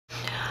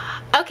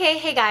Okay,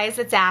 hey guys,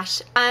 it's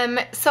Ash.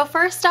 So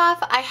first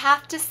off, I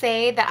have to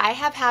say that I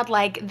have had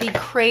like the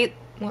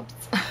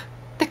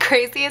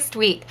craziest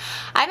week.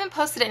 I haven't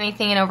posted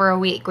anything in over a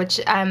week,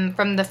 which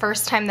from the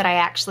first time that I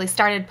actually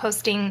started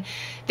posting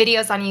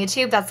videos on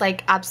YouTube, that's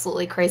like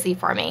absolutely crazy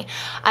for me.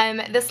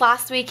 This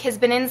last week has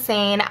been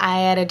insane. I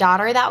had a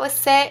daughter that was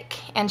sick,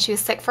 and she was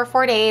sick for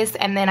 4 days,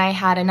 and then I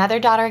had another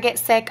daughter get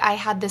sick. I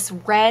had this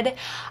red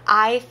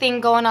eye thing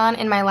going on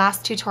in my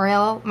last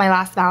tutorial, my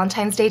last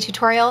Valentine's Day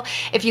tutorial,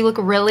 if you look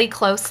really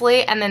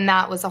closely, and then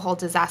that was a whole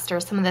disaster.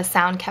 Some of the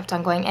sound kept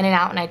on going in and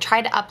out, and I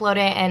tried to upload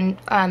it, and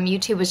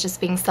YouTube was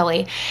just being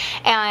silly.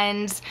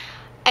 And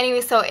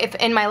anyway, so if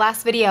in my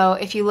last video,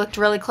 if you looked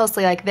really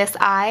closely, like this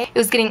eye, it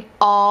was getting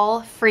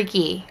all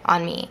freaky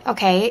on me,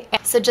 okay?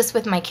 So just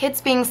with my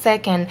kids being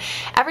sick and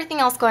everything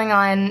else going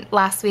on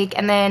last week,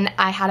 and then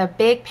I had a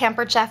big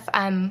Pampered Chef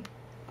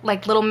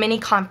like little mini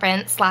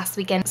conference last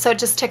weekend, so it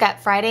just took up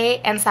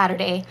Friday and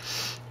Saturday.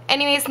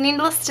 Anyways,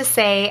 needless to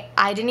say,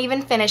 I didn't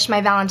even finish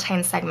my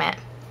Valentine's segment.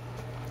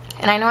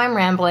 And I know I'm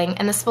rambling,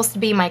 and this is supposed to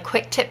be my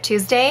Quick Tip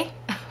Tuesday.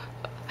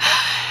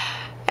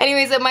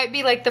 Anyways, it might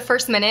be like the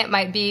first minute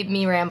might be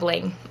me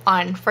rambling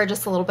on for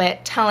just a little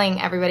bit,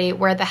 telling everybody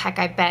where the heck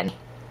I've been.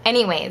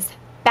 Anyways,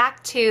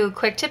 back to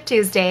Quick Tip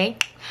Tuesday.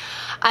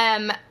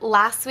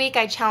 Last week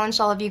I challenged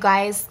all of you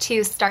guys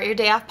to start your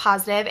day off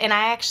positive, and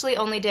I actually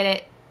only did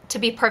it, to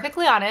be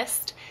perfectly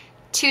honest,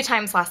 2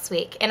 times last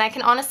week. And I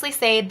can honestly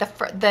say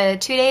the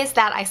 2 days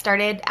that I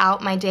started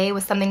out my day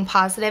with something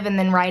positive and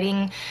then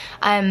writing,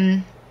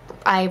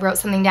 I wrote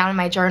something down in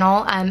my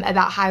journal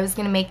about how I was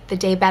going to make the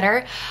day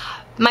better.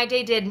 My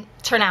day did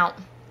turn out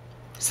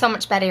so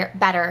much better,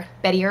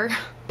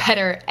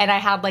 and I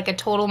had like a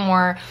total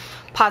more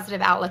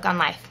positive outlook on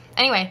life.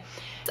 Anyway,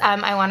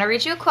 I want to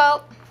read you a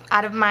quote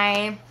out of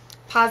my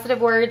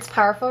Positive Words,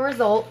 Powerful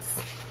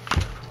Results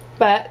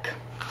book,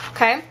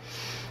 okay?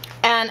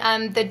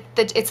 And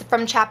it's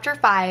from chapter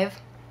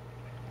 5,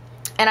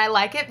 and I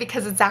like it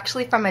because it's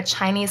actually from a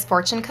Chinese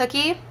fortune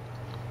cookie,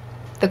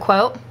 the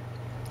quote.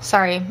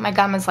 Sorry, my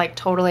gum is like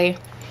totally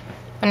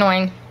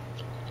annoying.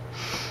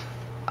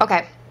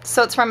 Okay,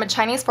 so it's from a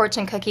Chinese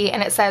fortune cookie,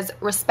 and it says,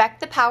 "Respect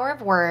the power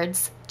of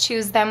words,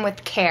 choose them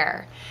with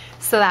care."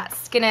 So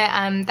that's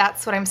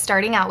what I'm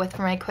starting out with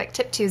for my Quick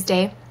Tip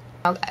Tuesday.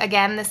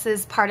 Again, this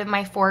is part of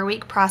my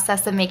 4-week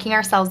process of making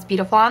ourselves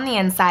beautiful on the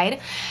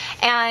inside.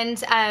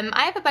 And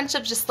I have a bunch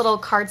of just little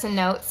cards and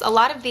notes. A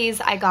lot of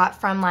these I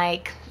got from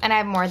like, and I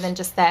have more than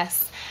just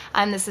this.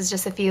 This is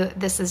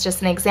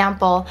just an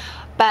example,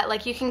 but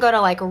like you can go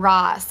to like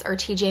Ross or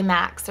TJ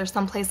Maxx or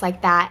someplace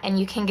like that, and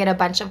you can get a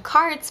bunch of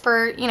cards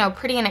for, you know,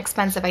 pretty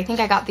inexpensive. I think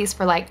I got these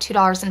for like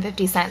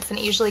 $2.50, and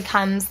it usually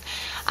comes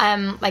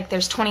like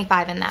there's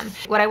 25 in them.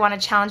 What I want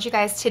to challenge you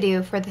guys to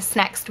do for this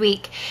next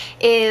week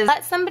is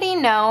let somebody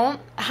know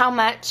how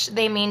much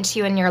they mean to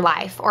you in your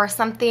life, or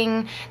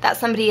something that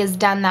somebody has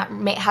done that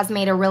has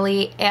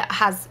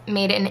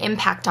made an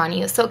impact on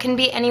you. So it can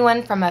be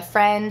anyone from a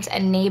friend, a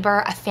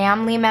neighbor, a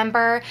family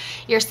member,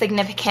 your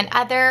significant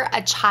other,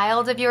 a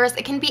child of yours.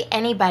 It can be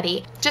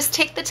anybody. Just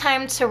take the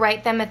time to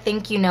write them a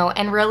thank you note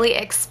and really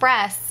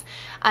express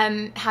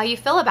how you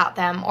feel about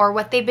them, or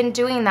what they've been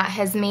doing that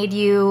has made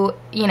you,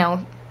 you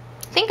know,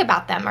 think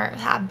about them, or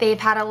they've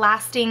had a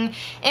lasting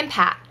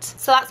impact.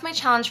 So that's my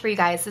challenge for you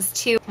guys, is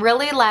to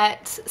really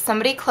let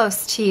somebody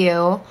close to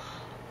you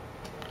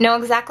know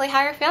exactly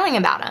how you're feeling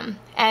about them.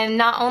 And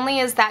not only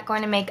is that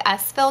going to make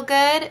us feel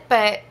good,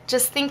 but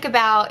just think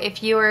about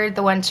if you were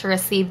the one to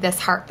receive this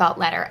heartfelt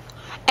letter.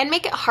 And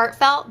make it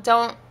heartfelt.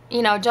 Don't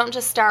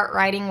just start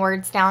writing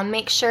words down.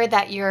 Make sure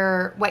that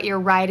what you're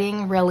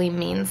writing really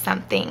means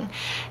something.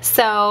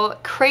 So,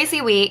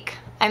 crazy week.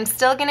 I'm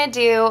still gonna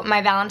do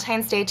my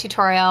Valentine's Day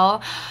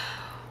tutorial.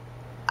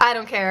 I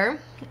don't care.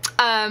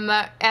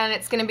 And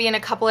it's gonna be in a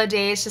couple of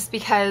days, just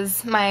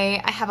because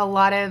I have a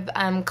lot of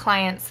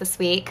clients this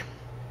week.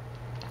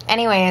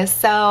 Anyways,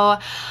 so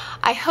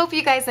I hope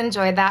you guys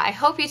enjoyed that. I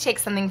hope you take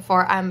something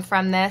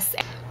from this.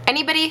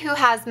 Anybody who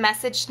has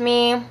messaged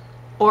me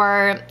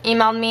or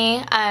emailed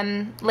me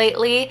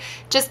lately,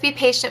 just be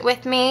patient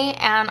with me,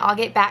 and I'll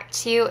get back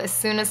to you as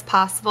soon as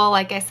possible.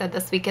 Like I said,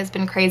 this week has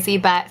been crazy,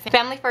 but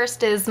family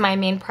first is my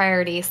main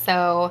priority.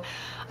 So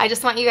I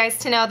just want you guys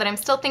to know that I'm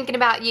still thinking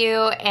about you,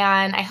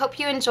 and I hope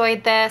you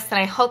enjoyed this, and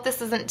I hope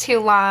this isn't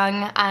too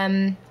long.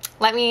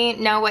 Let me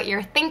know what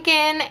you're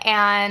thinking,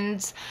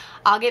 and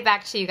I'll get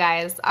back to you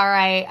guys. All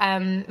right,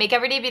 make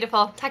every day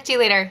beautiful. Talk to you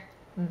later.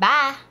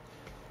 Bye.